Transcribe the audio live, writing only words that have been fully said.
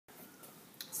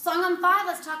Songahm 5,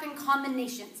 let's talk in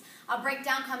combinations. I'll break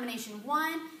down combination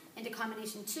 1 into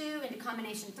combination 2, into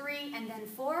combination 3, and then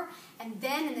 4. And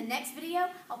then in the next video,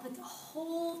 I'll put the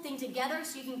whole thing together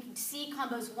so you can see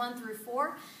combos 1 through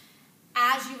 4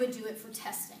 as you would do it for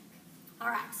testing. All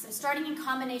right, so starting in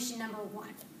combination number 1.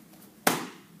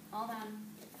 Hold on.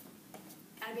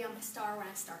 Gotta be on my star when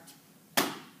I start.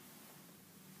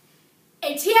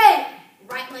 ATA,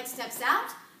 right leg steps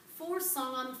out for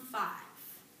Songahm 5.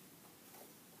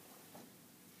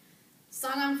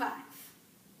 Songahm 5.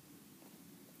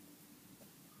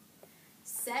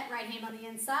 Set, right hand on the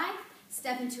inside,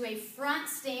 step into a front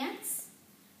stance,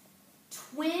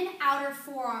 twin outer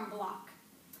forearm block.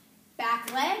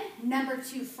 Back leg, number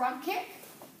 2 front kick,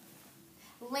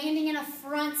 landing in a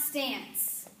front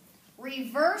stance.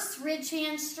 Reverse ridge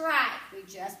hand strike. We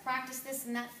just practiced this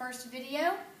in that first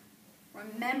video.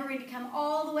 Remembering to come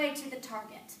all the way to the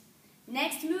target.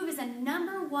 Next move is a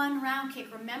number 1 round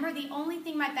kick. Remember, the only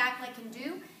thing my back leg can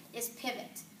do is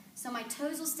pivot. So my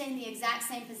toes will stay in the exact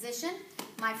same position.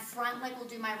 My front leg will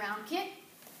do my round kick.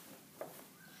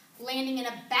 Landing in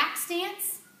a back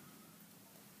stance,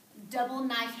 double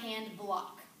knife hand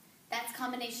block. That's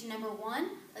combination number 1.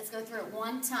 Let's go through it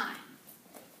one time.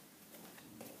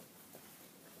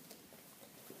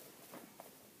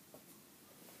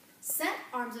 Set,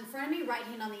 arms in front of me, right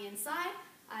hand on the inside.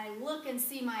 I look and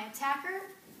see my attacker,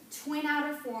 twin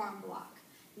outer forearm block.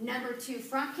 Number 2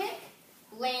 front kick,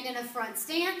 land in a front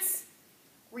stance,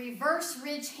 reverse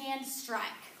ridge hand strike.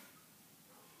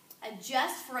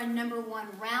 Adjust for a number 1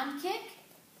 round kick,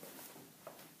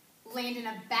 land in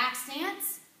a back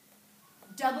stance,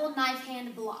 double knife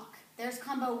hand block. There's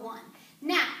combo 1.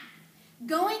 Now,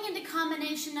 going into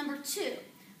combination number 2,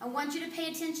 I want you to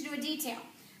pay attention to a detail.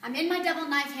 I'm in my double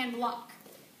knife hand block.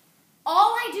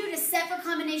 All I do to set for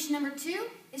combination number 2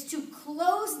 is to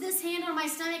close this hand on my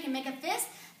stomach and make a fist.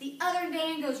 The other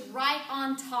hand goes right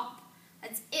on top.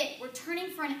 That's it. We're turning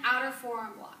for an outer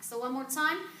forearm block. So one more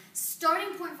time.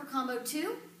 Starting point for combo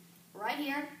 2, right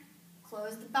here.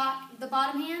 Close the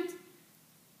bottom hand,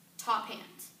 top hand.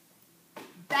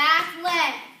 Back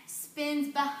leg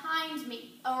spins behind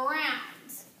me,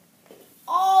 around,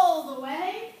 all the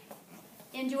way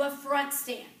into a front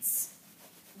stance.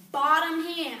 Bottom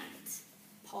hand,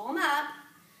 palm up,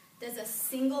 does a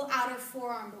single outer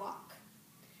forearm block.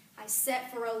 I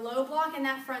set for a low block in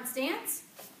that front stance,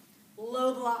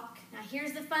 low block. Now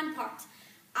here's the fun part.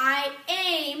 I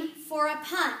aim for a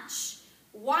punch.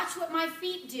 Watch what my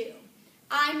feet do.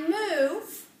 I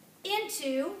move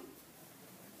into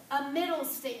a middle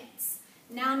stance.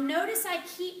 Now notice I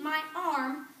keep my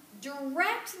arm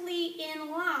directly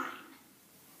in line.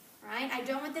 Right? I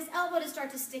don't want this elbow to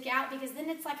start to stick out because then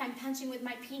it's like I'm punching with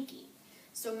my pinky.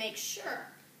 So make sure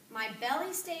my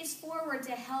belly stays forward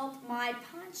to help my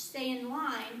punch stay in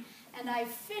line, and I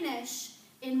finish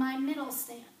in my middle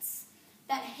stance.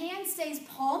 That hand stays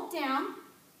palm down.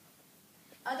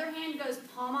 Other hand goes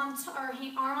palm on top, or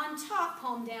arm on top,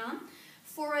 palm down,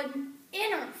 for an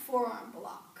inner forearm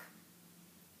block.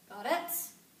 Got it?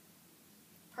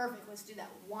 Perfect. Let's do that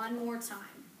one more time.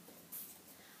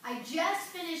 I just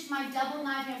finished my double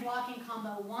knife hand blocking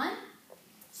combo 1.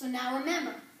 So now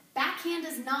remember, back hand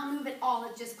does not move at all.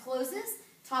 It just closes.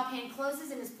 Top hand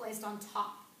closes and is placed on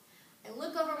top. I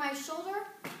look over my shoulder.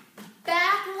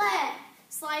 Back leg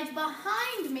slides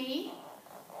behind me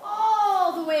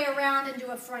all the way around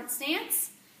into a front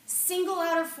stance. Single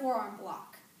outer forearm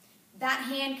block. That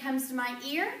hand comes to my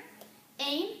ear.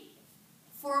 Aim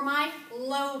for my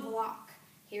low block.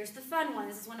 Here's the fun one.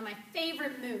 This is one of my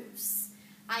favorite moves.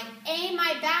 I aim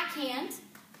my backhand,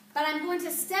 but I'm going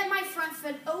to step my front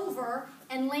foot over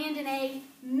and land in a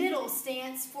middle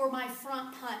stance for my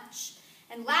front punch.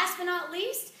 And last but not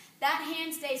least, that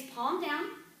hand stays palm down.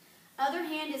 Other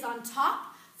hand is on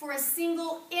top for a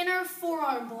single inner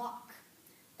forearm block.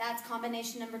 That's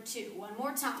combination number 2. One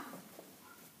more time.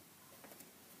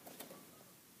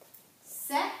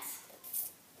 Set.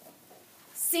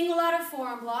 Single outer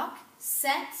forearm block.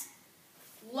 Set.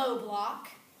 Low block.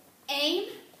 Aim,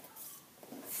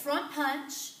 front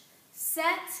punch,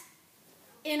 set,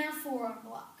 inner forearm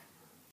block.